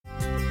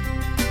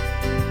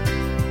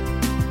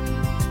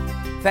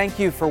Thank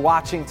you for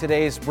watching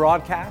today's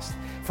broadcast.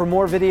 For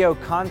more video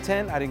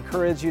content, I'd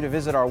encourage you to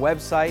visit our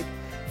website,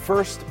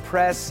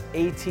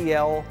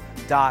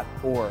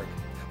 firstpressatl.org.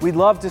 We'd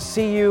love to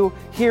see you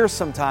here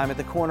sometime at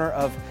the corner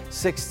of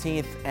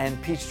 16th and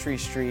Peachtree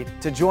Street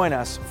to join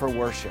us for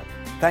worship.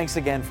 Thanks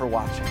again for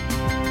watching.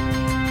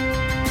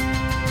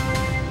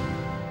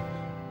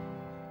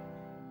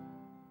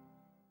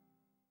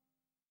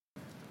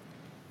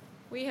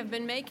 We have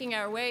been making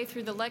our way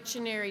through the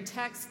lectionary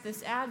text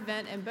this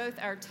Advent, and both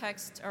our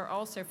texts are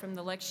also from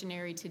the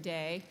lectionary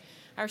today.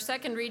 Our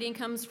second reading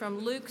comes from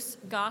Luke's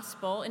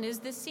Gospel and is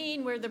the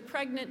scene where the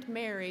pregnant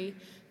Mary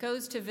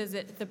goes to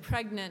visit the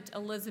pregnant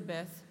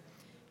Elizabeth.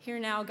 Hear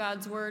now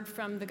God's word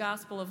from the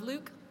Gospel of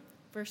Luke,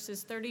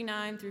 verses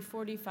 39 through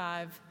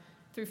 55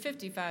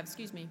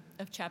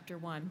 of chapter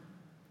 1.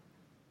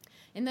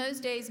 In those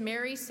days,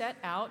 Mary set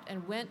out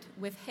and went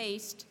with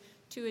haste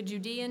to a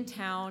Judean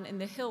town in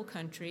the hill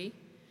country,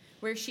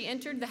 where she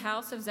entered the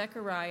house of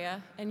Zechariah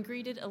and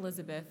greeted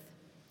Elizabeth.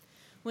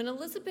 When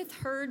Elizabeth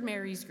heard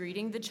Mary's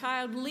greeting, the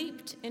child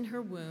leaped in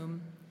her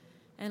womb,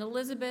 and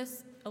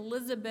Elizabeth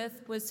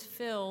was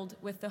filled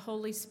with the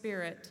Holy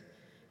Spirit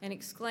and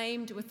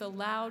exclaimed with a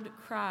loud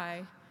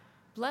cry,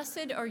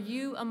 "Blessed are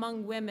you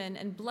among women,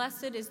 and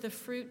blessed is the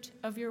fruit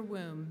of your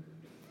womb.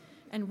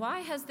 And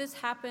why has this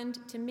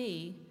happened to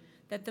me,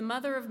 that the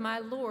mother of my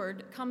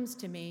Lord comes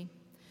to me?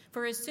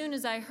 For as soon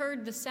as I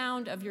heard the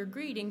sound of your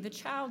greeting, the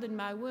child in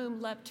my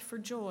womb leapt for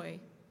joy.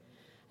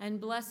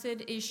 And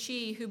blessed is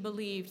she who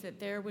believed that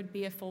there would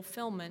be a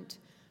fulfillment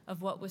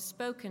of what was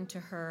spoken to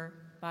her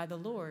by the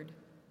Lord."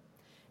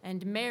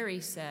 And Mary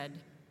said,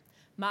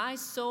 "My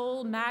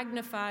soul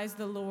magnifies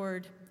the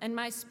Lord, and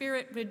my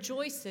spirit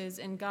rejoices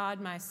in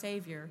God my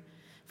Savior,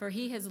 for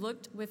he has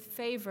looked with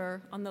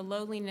favor on the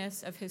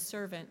lowliness of his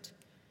servant.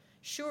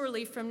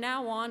 Surely from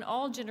now on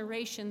all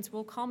generations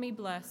will call me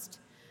blessed,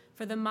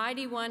 for the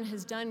Mighty One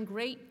has done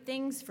great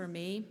things for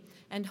me,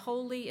 and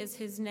holy is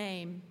his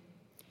name.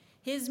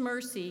 His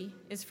mercy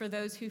is for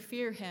those who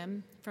fear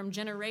him from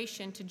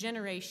generation to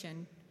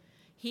generation.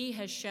 He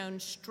has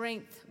shown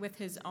strength with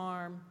his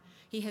arm.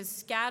 He has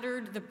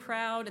scattered the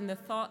proud in the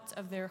thoughts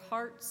of their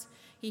hearts.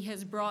 He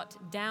has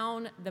brought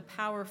down the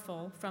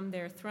powerful from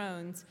their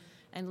thrones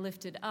and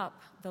lifted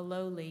up the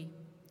lowly.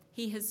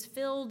 He has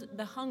filled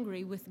the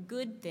hungry with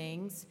good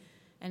things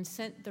and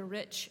sent the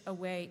rich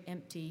away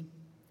empty.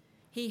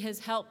 He has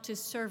helped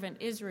his servant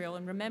Israel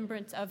in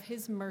remembrance of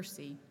his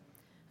mercy,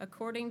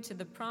 according to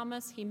the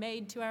promise he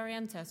made to our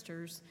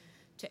ancestors,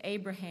 to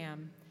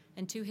Abraham,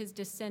 and to his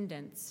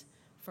descendants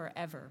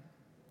forever."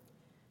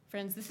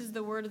 Friends, this is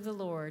the word of the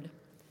Lord.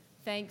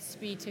 Thanks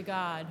be to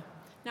God.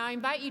 Now I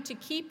invite you to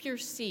keep your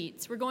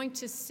seats. We're going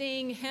to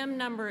sing hymn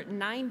number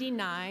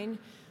 99,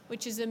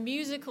 which is a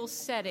musical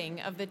setting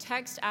of the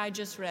text I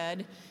just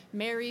read,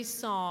 Mary's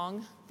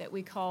song that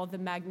we call the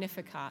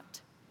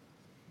Magnificat.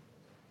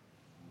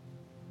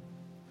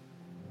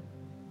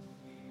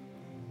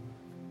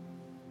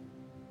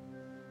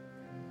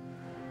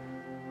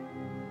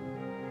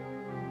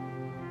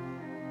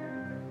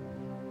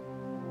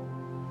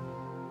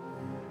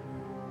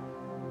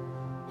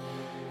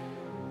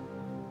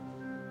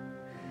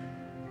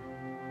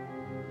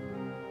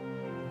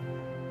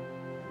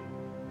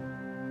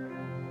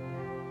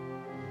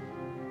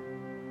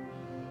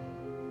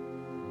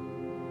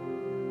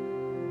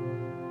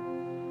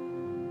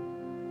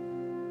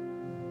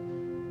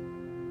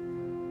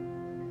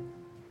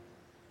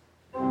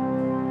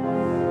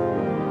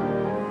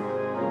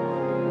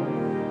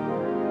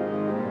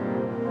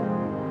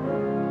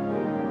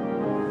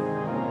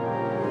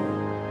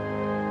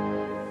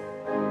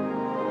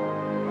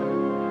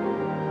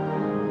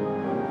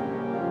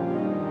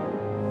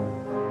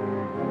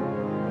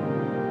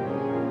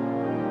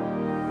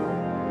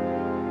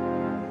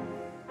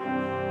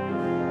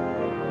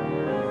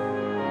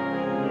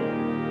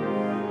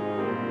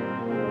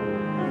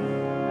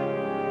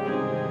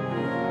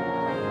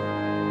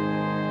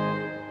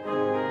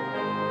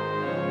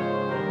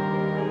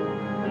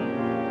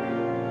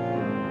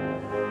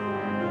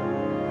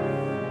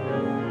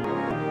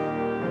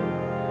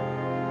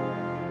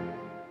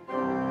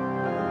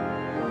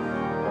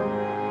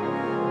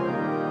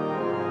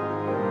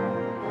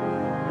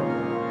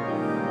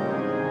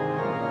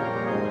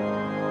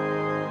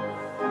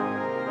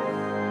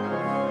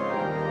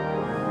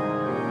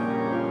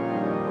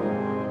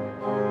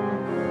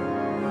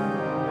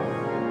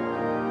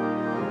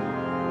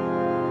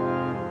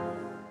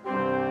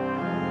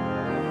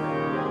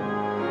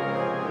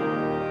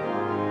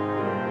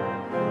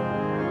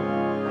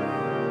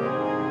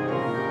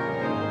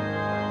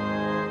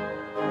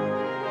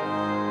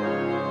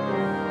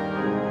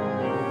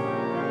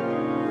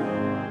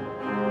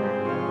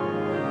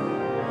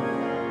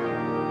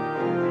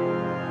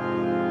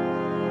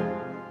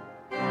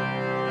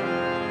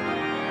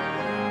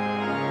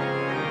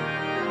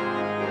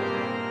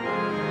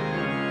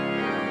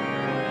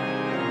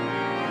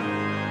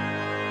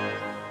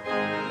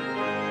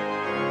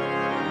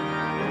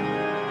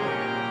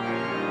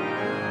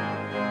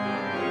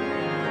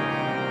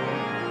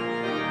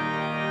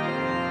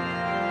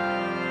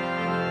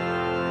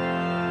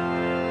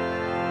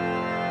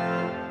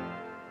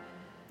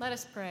 Let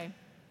us pray.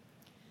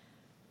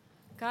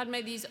 God,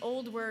 may these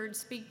old words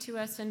speak to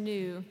us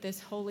anew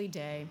this holy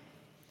day.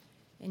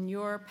 In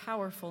your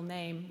powerful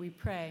name we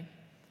pray.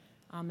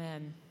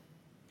 Amen.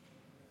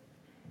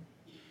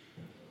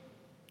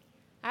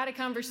 I had a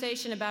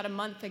conversation about a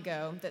month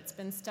ago that's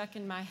been stuck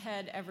in my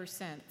head ever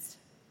since.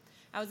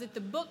 I was at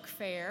the book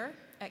fair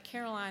at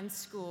Caroline's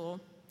school.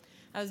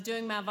 I was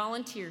doing my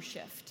volunteer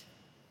shift.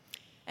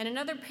 And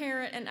another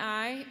parent and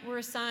I were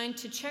assigned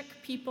to check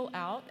people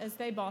out as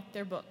they bought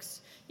their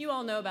books. You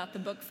all know about the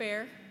book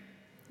fair,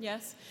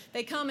 yes?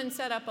 They come and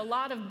set up a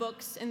lot of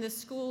books in the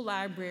school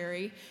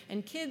library,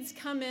 and kids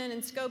come in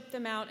and scope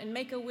them out and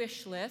make a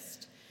wish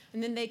list,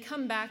 and then they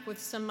come back with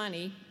some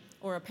money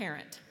or a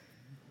parent.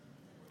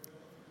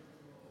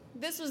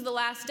 This was the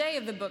last day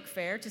of the book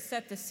fair to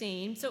set the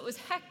scene, so it was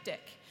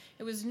hectic.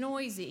 It was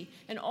noisy,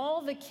 and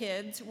all the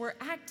kids were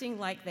acting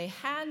like they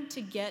had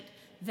to get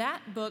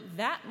that book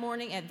that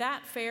morning at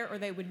that fair, or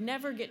they would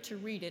never get to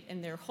read it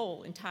in their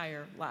whole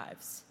entire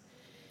lives.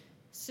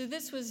 So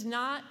this was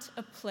not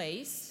a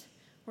place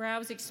where I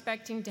was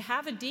expecting to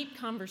have a deep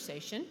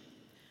conversation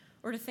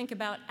or to think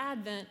about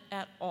Advent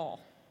at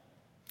all.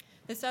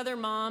 This other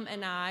mom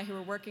and I, who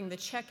were working the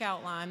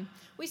checkout line,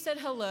 we said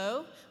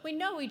hello. We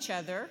know each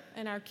other,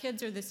 and our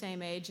kids are the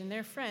same age, and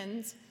they're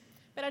friends,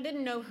 but I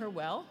didn't know her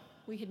well.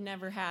 We had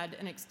never had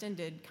an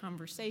extended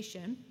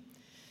conversation.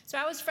 So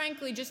I was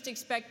frankly just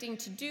expecting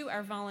to do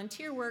our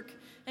volunteer work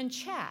and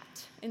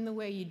chat in the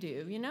way you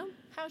do, you know?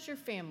 How's your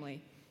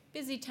family?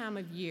 Busy time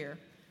of year.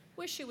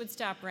 Wish it would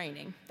stop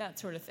raining, that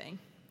sort of thing.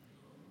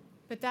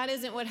 But that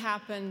isn't what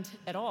happened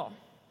at all.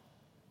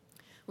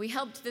 We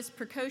helped this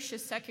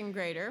precocious second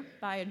grader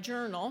buy a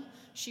journal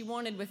she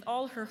wanted with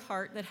all her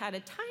heart that had a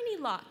tiny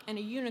lock and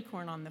a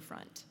unicorn on the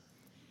front.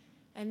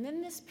 And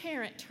then this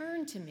parent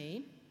turned to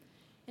me,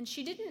 and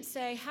she didn't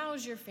say,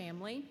 "How's your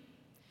family?"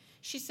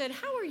 She said,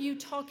 "How are you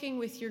talking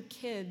with your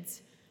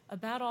kids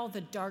about all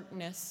the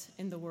darkness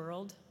in the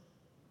world?"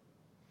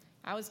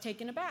 I was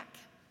taken aback.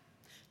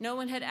 No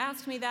one had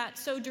asked me that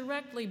so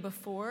directly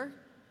before,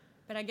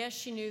 but I guess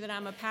she knew that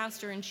I'm a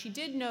pastor, and she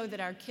did know that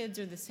our kids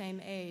are the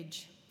same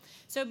age.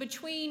 So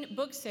between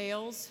book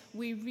sales,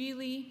 we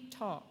really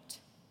talked.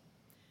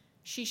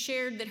 She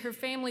shared that her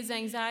family's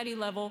anxiety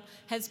level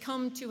has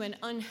come to an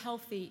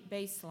unhealthy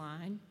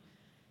baseline,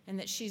 and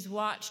that she's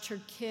watched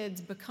her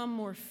kids become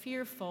more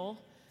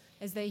fearful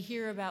as they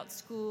hear about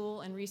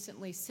school and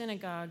recently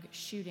synagogue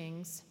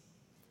shootings.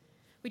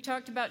 We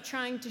talked about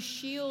trying to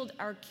shield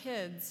our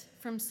kids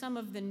from some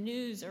of the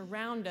news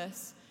around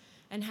us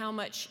and how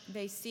much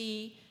they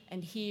see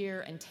and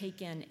hear and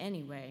take in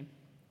anyway.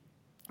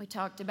 We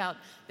talked about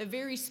the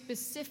very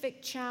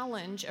specific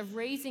challenge of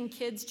raising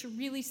kids to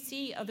really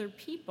see other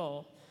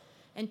people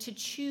and to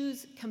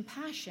choose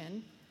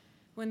compassion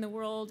when the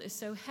world is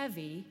so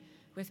heavy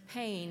with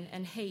pain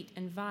and hate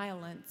and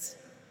violence.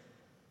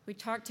 We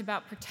talked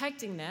about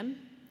protecting them,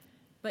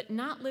 but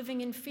not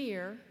living in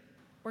fear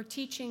or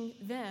teaching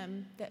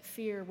them that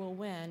fear will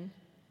win,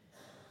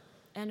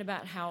 and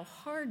about how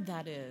hard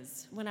that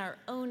is when our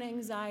own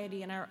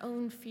anxiety and our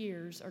own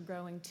fears are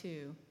growing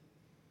too.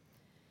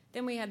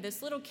 Then we had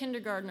this little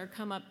kindergartner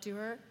come up to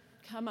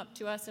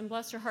us, and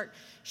bless her heart,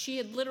 she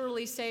had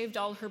literally saved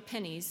all her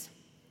pennies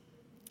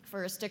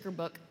for a sticker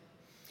book.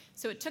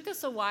 So it took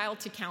us a while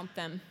to count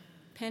them,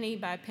 penny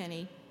by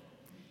penny.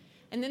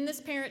 And then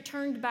this parent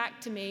turned back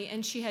to me,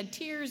 and she had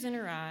tears in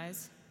her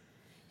eyes,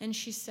 and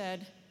she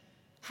said,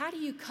 "How do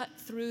you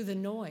cut through the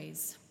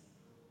noise?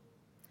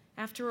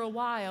 After a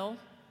while,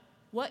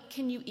 what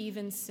can you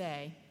even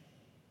say?"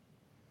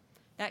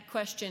 That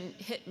question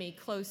hit me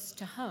close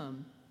to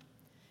home.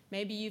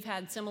 Maybe you've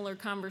had similar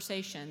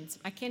conversations.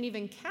 I can't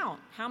even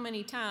count how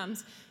many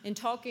times in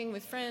talking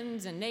with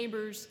friends and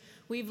neighbors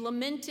we've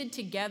lamented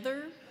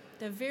together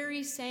the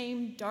very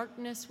same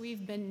darkness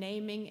we've been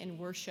naming in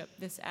worship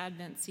this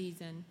Advent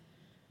season.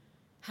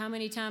 How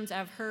many times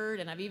I've heard,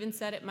 and I've even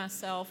said it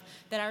myself,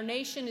 that our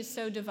nation is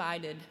so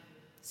divided,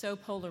 so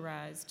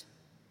polarized.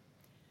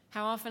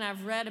 How often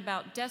I've read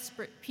about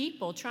desperate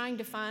people trying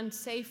to find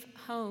safe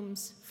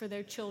homes for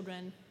their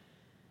children,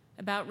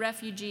 about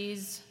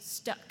refugees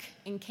stuck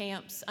in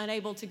camps,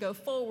 unable to go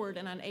forward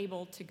and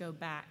unable to go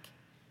back.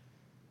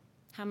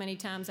 How many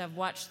times I've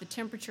watched the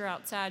temperature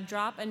outside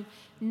drop and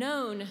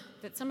known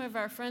that some of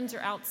our friends are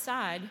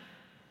outside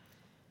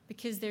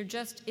because there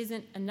just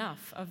isn't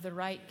enough of the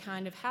right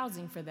kind of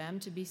housing for them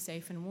to be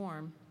safe and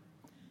warm.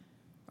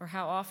 Or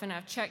how often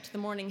I've checked the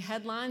morning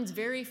headlines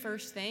very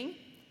first thing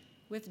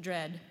with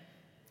dread,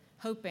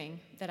 hoping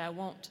that I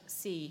won't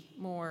see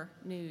more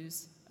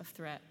news of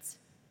threats.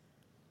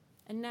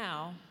 And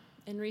now,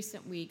 in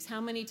recent weeks, how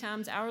many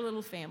times our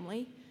little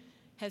family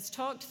has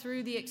talked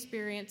through the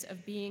experience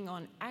of being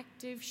on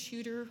active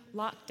shooter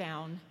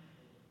lockdown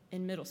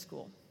in middle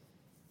school.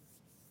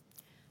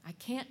 I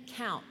can't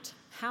count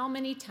how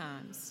many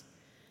times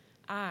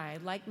I,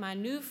 like my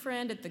new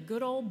friend at the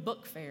good old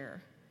book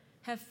fair,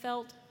 have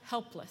felt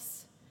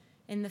helpless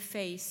in the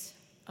face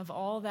of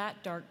all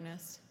that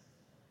darkness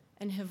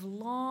and have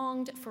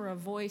longed for a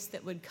voice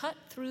that would cut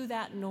through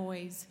that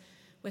noise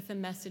with a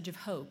message of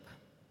hope.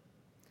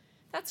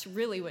 That's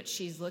really what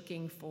she's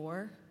looking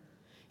for.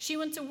 She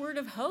wants a word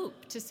of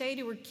hope to say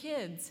to her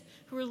kids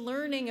who are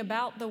learning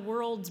about the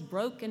world's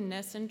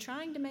brokenness and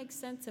trying to make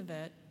sense of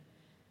it.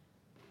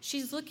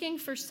 She's looking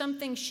for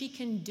something she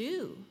can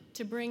do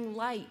to bring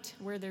light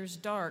where there's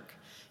dark.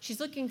 She's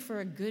looking for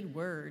a good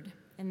word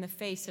in the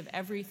face of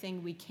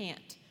everything we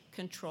can't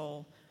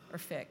control or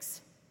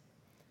fix.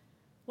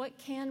 What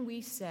can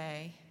we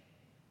say?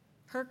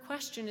 Her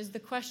question is the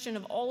question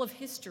of all of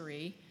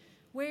history.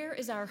 Where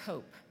is our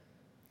hope?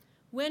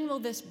 When will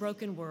this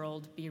broken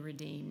world be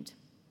redeemed?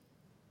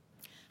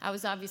 I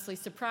was obviously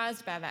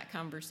surprised by that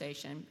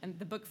conversation, and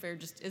the book fair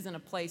just isn't a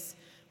place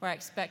where I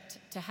expect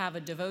to have a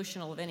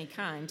devotional of any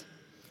kind.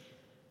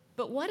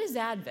 But what is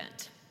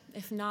Advent,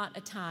 if not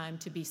a time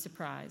to be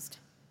surprised?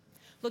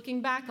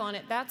 Looking back on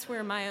it, that's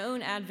where my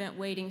own Advent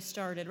waiting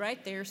started,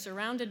 right there,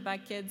 surrounded by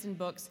kids and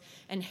books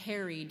and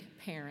harried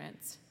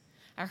parents.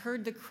 I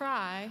heard the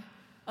cry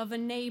of a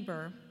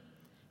neighbor,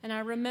 and I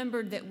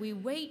remembered that we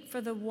wait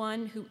for the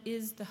one who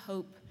is the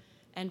hope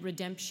and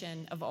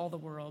redemption of all the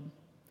world.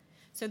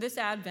 So this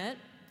Advent,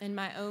 in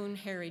my own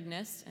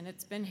harriedness, and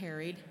it's been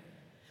harried,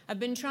 I've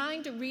been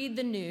trying to read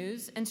the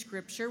news and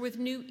scripture with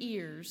new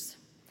ears,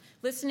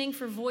 listening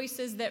for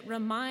voices that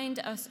remind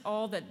us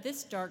all that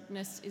this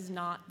darkness is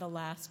not the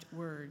last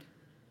word.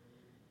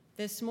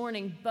 This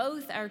morning,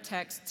 both our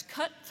texts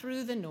cut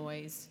through the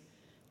noise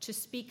to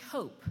speak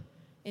hope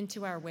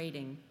into our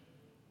waiting.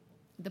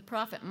 The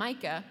prophet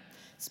Micah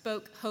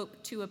spoke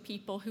hope to a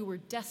people who were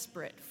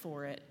desperate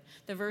for it.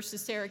 The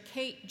verses Sarah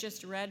Kate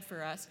just read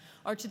for us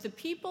are to the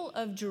people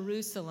of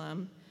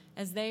Jerusalem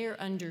as they are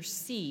under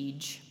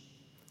siege,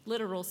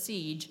 literal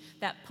siege,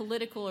 that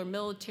political or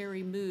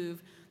military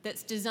move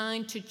that's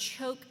designed to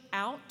choke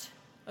out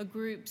a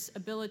group's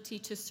ability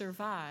to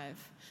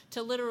survive,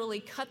 to literally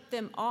cut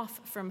them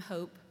off from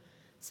hope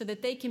so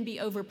that they can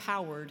be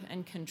overpowered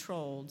and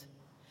controlled.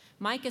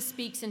 Micah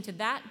speaks into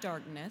that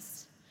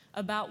darkness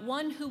about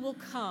one who will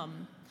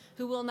come,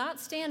 who will not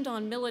stand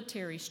on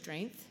military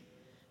strength,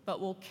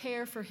 but will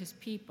care for his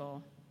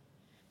people.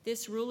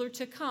 This ruler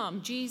to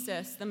come,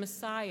 Jesus, the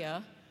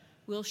Messiah,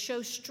 will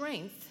show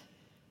strength,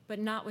 but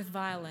not with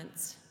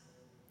violence,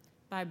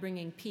 by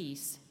bringing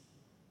peace.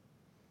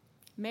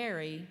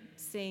 Mary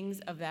sings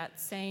of that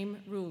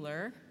same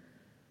ruler,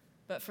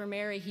 but for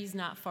Mary, he's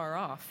not far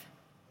off.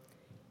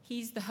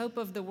 He's the hope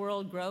of the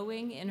world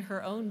growing in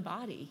her own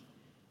body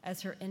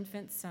as her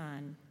infant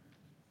son.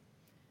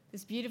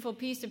 This beautiful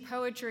piece of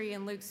poetry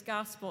in Luke's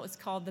gospel is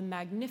called the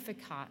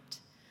Magnificat,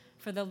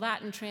 for the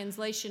Latin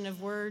translation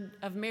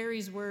of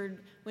Mary's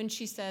word when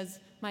she says,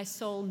 "My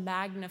soul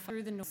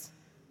magnifies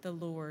the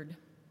Lord."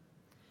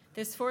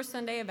 This fourth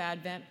Sunday of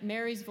Advent,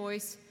 Mary's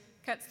voice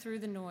cuts through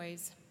the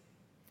noise.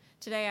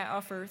 Today I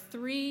offer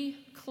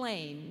 3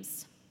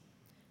 claims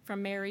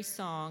from Mary's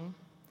song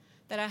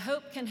that I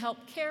hope can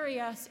help carry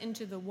us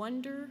into the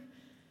wonder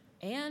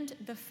and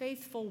the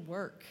faithful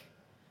work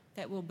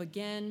that will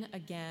begin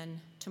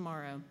again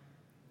tomorrow.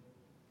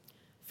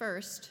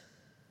 First,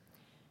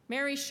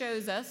 Mary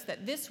shows us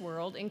that this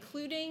world,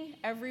 including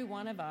every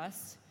one of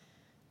us,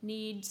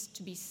 needs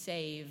to be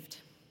saved.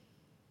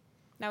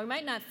 Now, we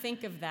might not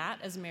think of that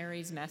as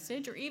Mary's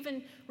message, or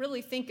even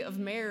really think of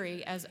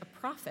Mary as a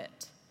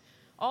prophet.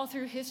 All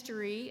through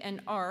history and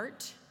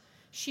art,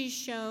 she's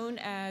shown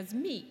as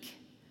meek,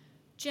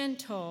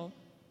 gentle,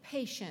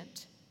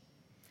 patient.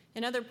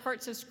 In other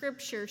parts of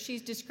Scripture,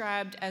 she's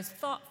described as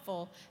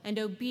thoughtful and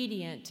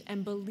obedient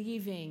and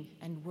believing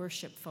and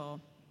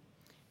worshipful.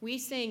 We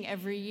sing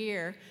every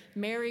year,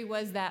 Mary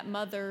was that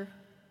mother,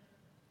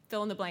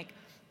 fill in the blank,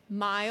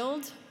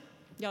 mild.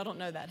 Y'all don't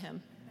know that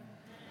hymn.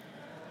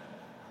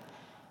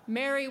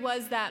 Mary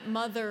was that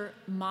mother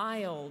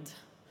mild,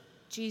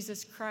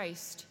 Jesus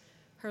Christ,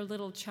 her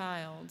little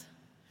child.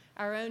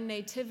 Our own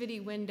nativity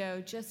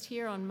window just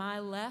here on my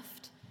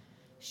left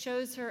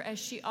shows her as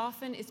she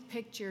often is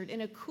pictured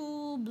in a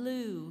cool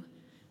blue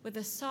with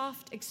a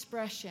soft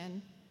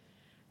expression,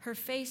 her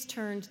face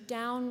turned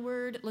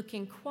downward,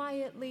 looking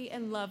quietly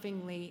and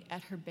lovingly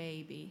at her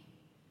baby.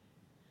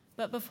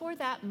 But before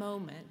that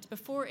moment,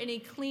 before any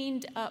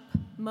cleaned up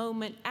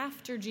moment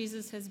after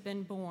Jesus has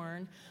been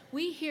born,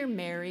 we hear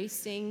Mary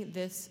sing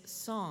this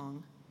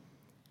song.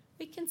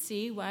 We can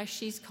see why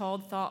she's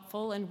called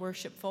thoughtful and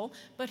worshipful,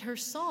 but her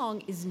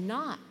song is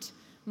not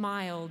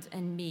mild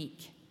and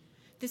meek.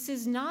 This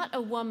is not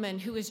a woman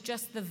who is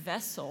just the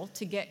vessel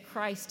to get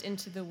Christ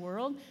into the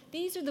world.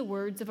 These are the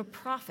words of a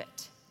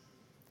prophet.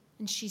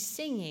 And she's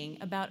singing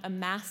about a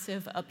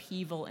massive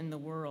upheaval in the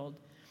world.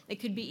 It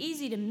could be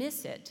easy to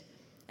miss it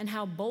and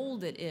how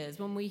bold it is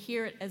when we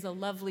hear it as a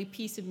lovely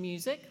piece of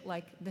music,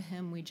 like the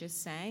hymn we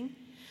just sang.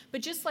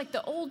 But just like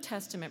the Old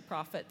Testament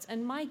prophets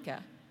and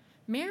Micah,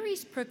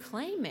 Mary's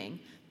proclaiming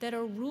that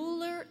a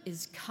ruler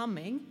is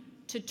coming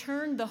to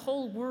turn the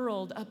whole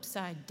world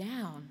upside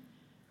down.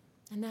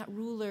 And that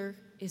ruler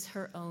is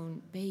her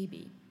own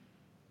baby.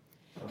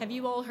 Have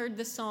you all heard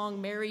the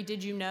song, Mary,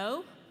 Did You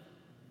Know?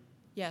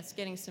 Yes,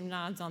 getting some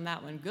nods on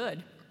that one.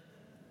 Good.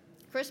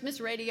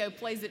 Christmas radio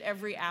plays it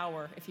every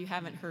hour. If you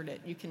haven't heard it,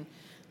 you can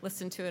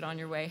listen to it on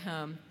your way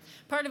home.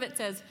 Part of it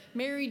says,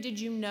 "Mary, did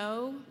you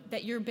know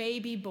that your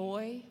baby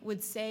boy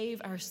would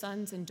save our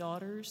sons and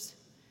daughters?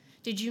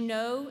 Did you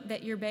know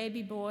that your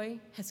baby boy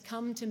has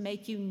come to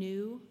make you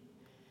new?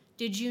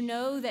 Did you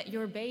know that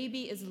your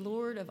baby is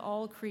Lord of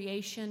all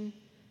creation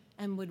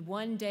and would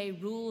one day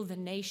rule the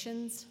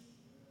nations?"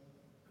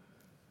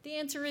 The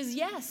answer is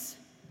yes.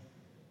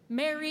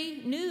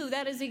 Mary knew.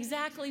 That is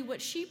exactly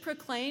what she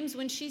proclaims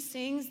when she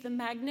sings the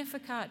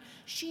Magnificat.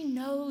 She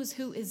knows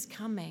who is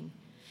coming,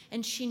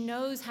 and she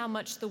knows how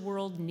much the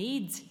world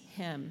needs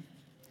him.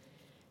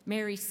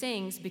 Mary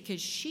sings because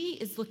she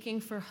is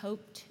looking for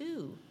hope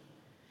too.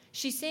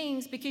 She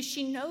sings because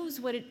she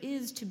knows what it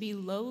is to be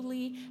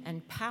lowly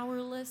and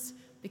powerless,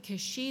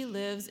 because she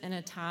lives in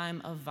a time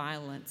of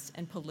violence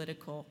and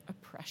political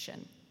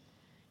oppression.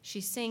 She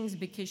sings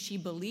because she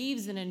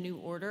believes in a new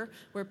order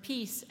where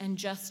peace and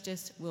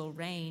justice will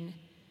reign.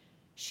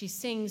 She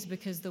sings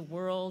because the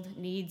world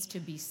needs to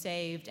be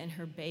saved and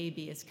her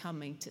baby is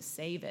coming to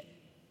save it.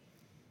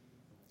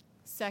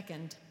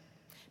 Second,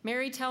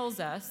 Mary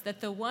tells us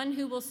that the one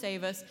who will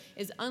save us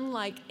is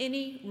unlike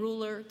any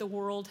ruler the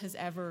world has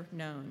ever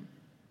known.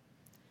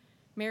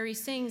 Mary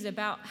sings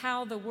about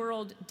how the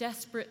world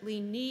desperately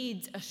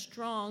needs a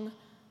strong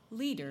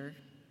leader,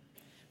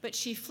 but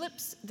she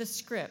flips the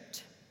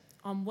script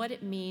on what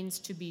it means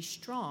to be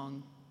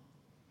strong.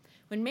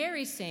 When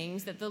Mary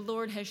sings that the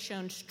Lord has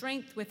shown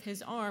strength with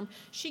his arm,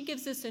 she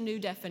gives us a new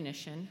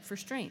definition for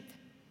strength.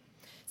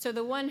 So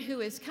the one who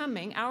is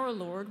coming, our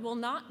Lord, will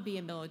not be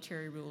a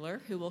military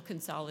ruler who will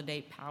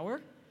consolidate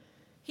power.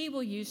 He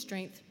will use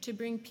strength to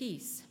bring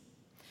peace.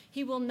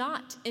 He will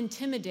not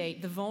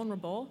intimidate the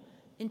vulnerable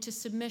into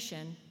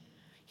submission.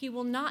 He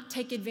will not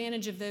take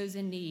advantage of those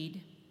in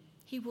need.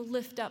 He will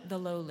lift up the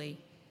lowly.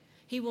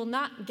 He will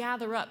not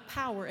gather up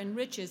power and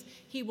riches.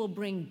 He will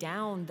bring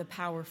down the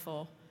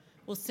powerful,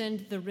 will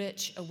send the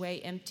rich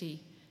away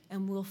empty,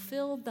 and will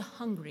fill the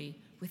hungry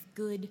with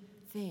good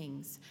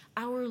things.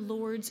 Our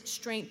Lord's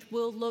strength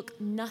will look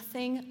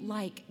nothing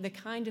like the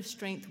kind of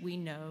strength we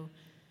know.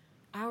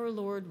 Our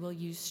Lord will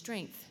use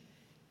strength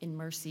in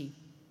mercy.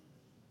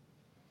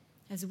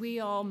 As we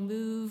all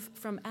move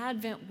from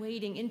Advent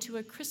waiting into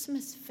a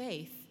Christmas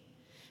faith,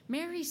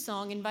 Mary's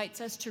song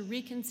invites us to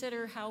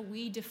reconsider how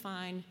we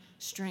define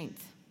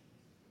strength.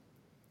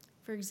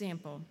 For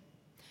example,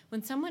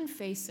 when someone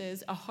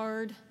faces a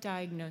hard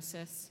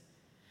diagnosis,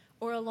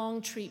 or a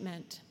long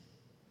treatment,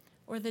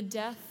 or the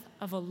death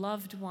of a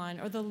loved one,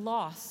 or the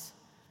loss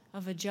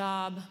of a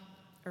job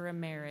or a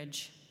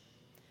marriage,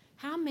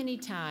 how many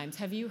times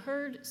have you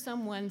heard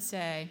someone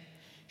say,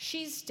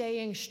 "She's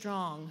staying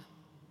strong,"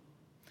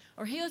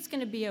 or "He's going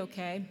to be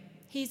okay,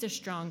 he's a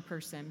strong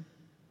person"?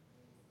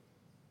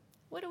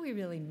 What do we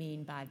really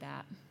mean by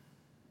that?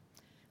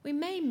 We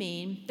may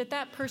mean that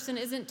that person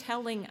isn't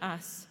telling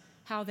us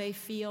how they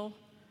feel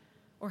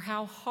or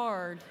how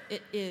hard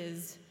it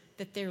is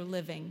that they're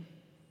living.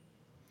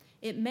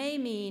 It may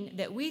mean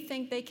that we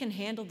think they can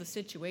handle the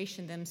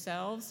situation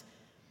themselves,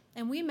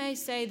 and we may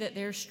say that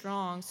they're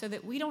strong so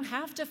that we don't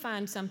have to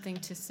find something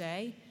to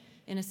say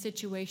in a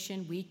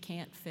situation we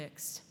can't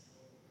fix.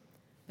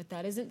 But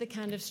that isn't the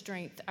kind of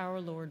strength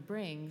our Lord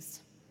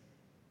brings.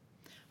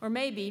 Or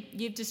maybe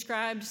you've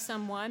described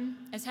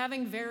someone as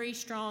having very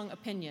strong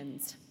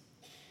opinions.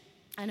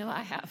 I know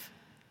I have.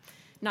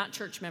 Not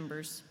church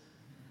members.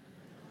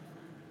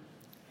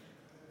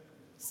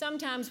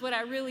 Sometimes what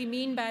I really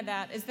mean by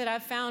that is that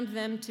I've found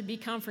them to be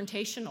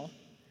confrontational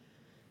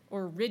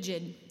or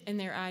rigid in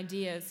their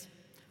ideas,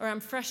 or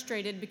I'm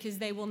frustrated because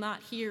they will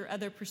not hear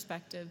other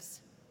perspectives.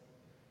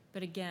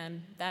 But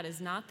again, that is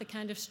not the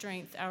kind of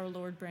strength our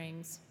Lord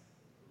brings.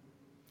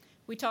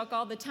 We talk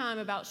all the time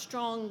about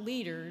strong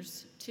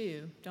leaders,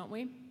 too, don't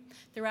we?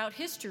 Throughout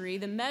history,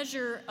 the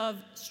measure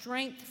of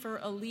strength for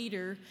a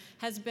leader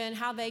has been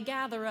how they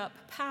gather up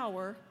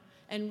power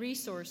and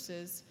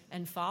resources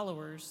and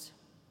followers.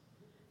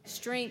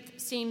 Strength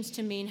seems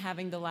to mean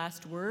having the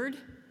last word,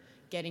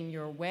 getting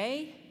your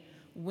way,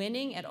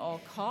 winning at all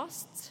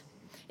costs.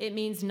 It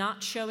means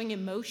not showing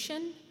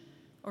emotion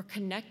or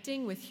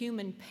connecting with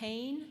human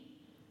pain,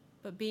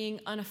 but being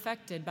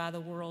unaffected by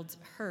the world's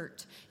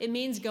hurt. It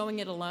means going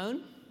it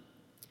alone,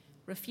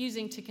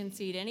 refusing to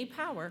concede any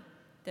power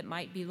that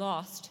might be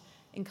lost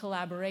in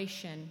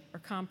collaboration or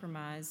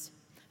compromise.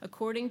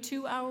 According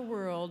to our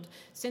world,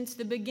 since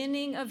the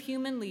beginning of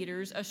human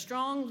leaders, a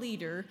strong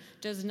leader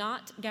does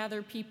not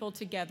gather people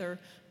together,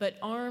 but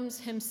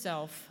arms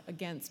himself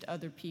against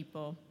other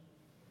people.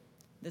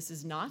 This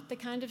is not the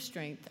kind of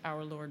strength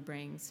our Lord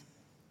brings.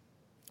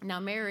 Now,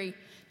 Mary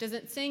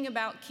doesn't sing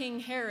about King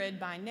Herod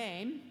by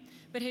name,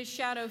 but his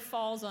shadow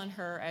falls on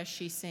her as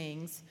she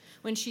sings.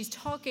 When she's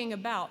talking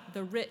about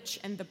the rich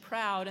and the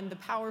proud and the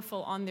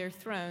powerful on their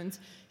thrones,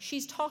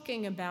 she's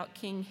talking about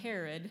King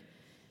Herod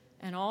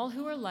and all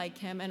who are like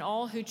him and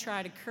all who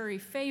try to curry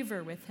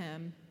favor with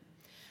him.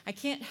 I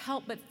can't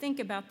help but think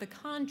about the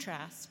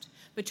contrast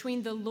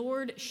between the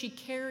Lord she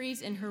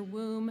carries in her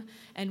womb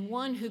and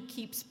one who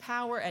keeps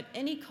power at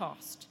any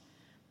cost,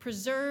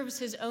 preserves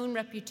his own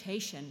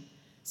reputation,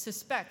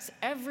 suspects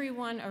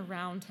everyone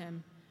around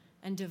him,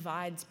 and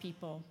divides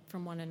people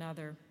from one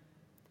another.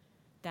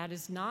 That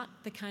is not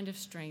the kind of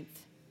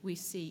strength we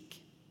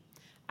seek.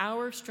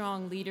 Our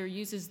strong leader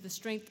uses the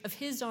strength of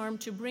his arm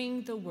to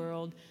bring the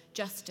world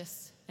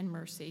justice and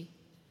mercy.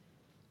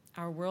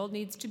 Our world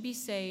needs to be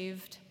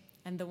saved,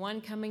 and the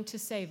one coming to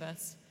save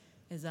us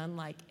is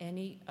unlike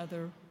any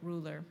other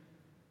ruler.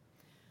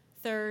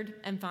 Third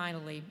and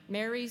finally,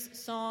 Mary's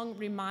song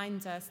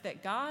reminds us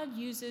that God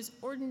uses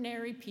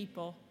ordinary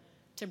people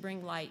to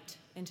bring light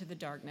into the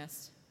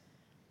darkness.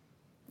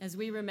 As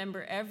we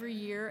remember every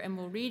year, and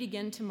we'll read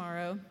again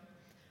tomorrow,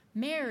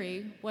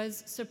 Mary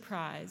was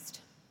surprised.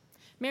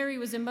 Mary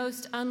was a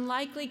most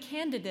unlikely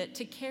candidate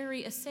to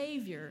carry a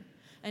Savior,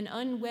 an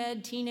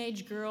unwed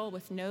teenage girl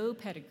with no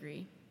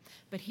pedigree.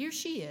 But here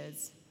she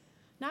is,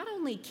 not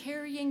only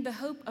carrying the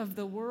hope of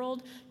the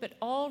world, but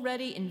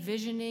already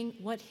envisioning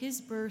what his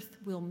birth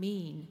will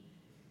mean.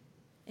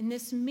 In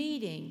this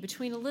meeting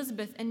between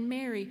Elizabeth and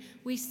Mary,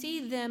 we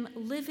see them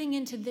living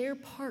into their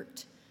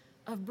part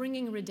of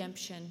bringing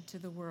redemption to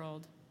the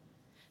world.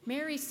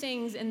 Mary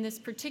sings in this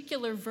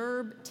particular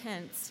verb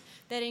tense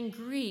that in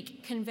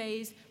Greek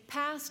conveys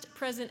past,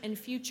 present, and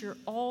future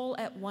all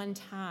at one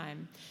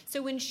time.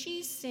 So when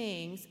she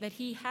sings that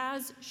he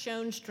has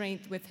shown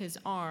strength with his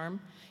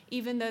arm,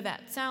 even though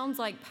that sounds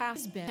like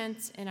past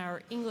tense in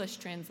our English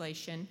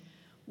translation,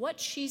 what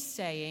she's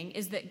saying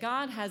is that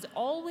God has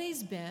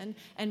always been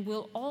and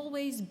will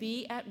always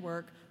be at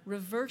work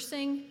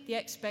reversing the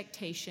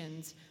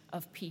expectations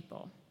of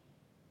people.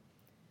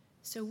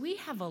 So we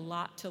have a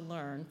lot to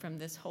learn from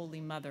this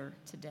Holy Mother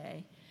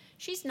today.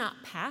 She's not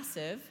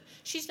passive.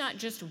 She's not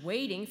just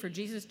waiting for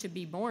Jesus to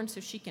be born so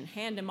she can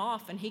hand him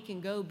off and he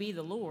can go be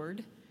the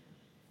Lord.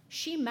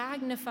 She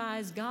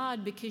magnifies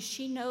God because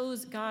she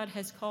knows God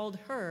has called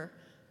her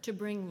to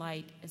bring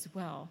light as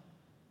well.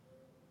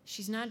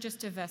 She's not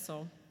just a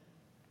vessel,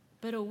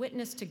 but a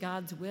witness to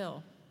God's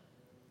will.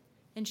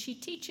 And she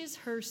teaches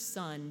her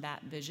son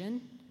that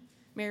vision.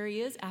 Mary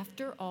is,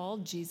 after all,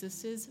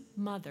 Jesus'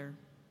 mother.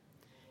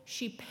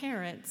 She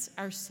parents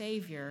our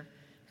Savior,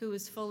 who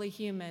is fully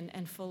human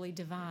and fully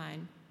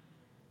divine.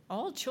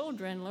 All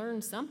children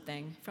learn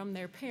something from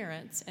their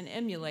parents and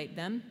emulate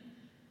them.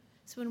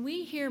 So when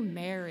we hear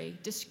Mary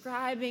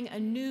describing a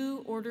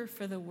new order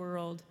for the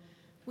world,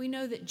 we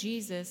know that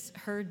Jesus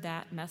heard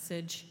that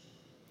message.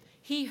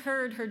 He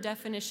heard her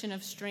definition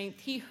of strength.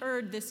 He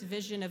heard this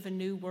vision of a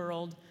new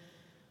world,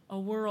 a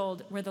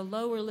world where the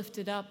low are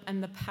lifted up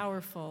and the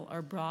powerful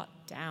are brought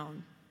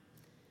down.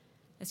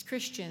 As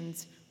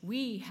Christians,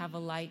 we have a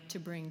light to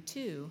bring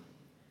too.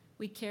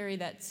 We carry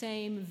that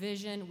same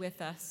vision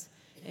with us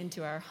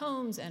into our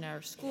homes and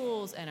our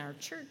schools and our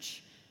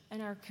church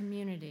and our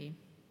community.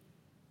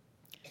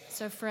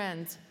 So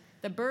friends,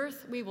 the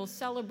birth we will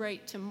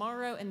celebrate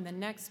tomorrow and the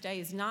next day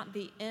is not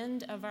the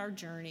end of our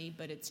journey,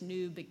 but its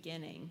new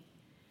beginning.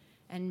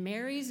 And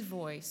Mary's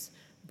voice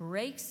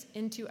breaks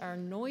into our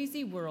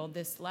noisy world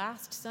this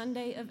last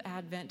Sunday of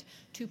Advent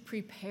to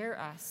prepare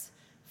us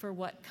for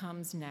what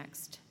comes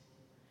next.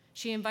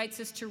 She invites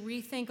us to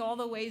rethink all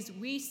the ways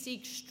we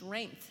seek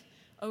strength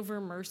over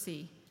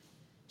mercy.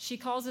 She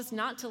calls us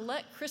not to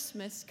let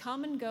Christmas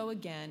come and go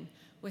again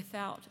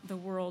without the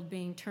world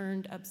being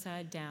turned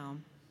upside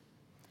down.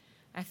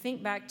 I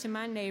think back to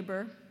my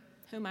neighbor,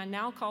 whom I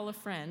now call a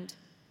friend,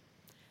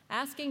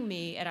 asking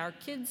me at our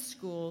kids'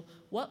 school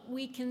what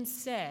we can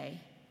say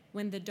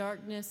when the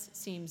darkness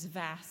seems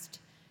vast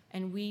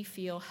and we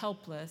feel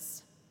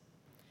helpless.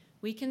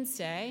 We can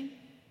say,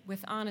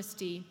 with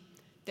honesty,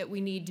 that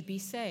we need to be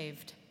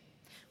saved.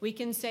 We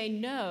can say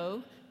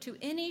no to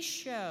any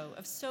show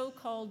of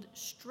so-called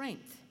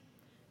strength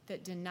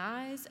that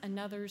denies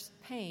another's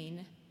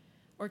pain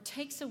or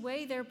takes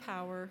away their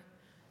power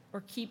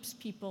or keeps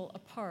people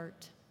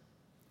apart.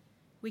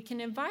 We can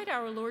invite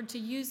our Lord to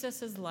use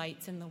us as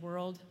lights in the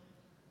world,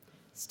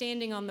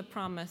 standing on the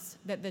promise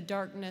that the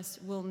darkness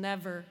will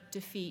never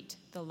defeat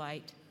the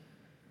light.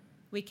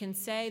 We can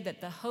say that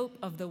the hope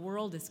of the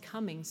world is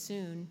coming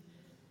soon,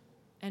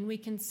 and we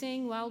can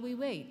sing while we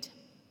wait,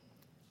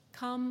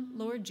 "Come,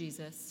 Lord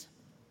Jesus,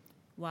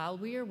 while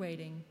we are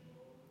waiting,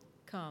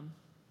 come."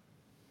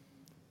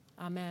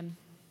 Amen.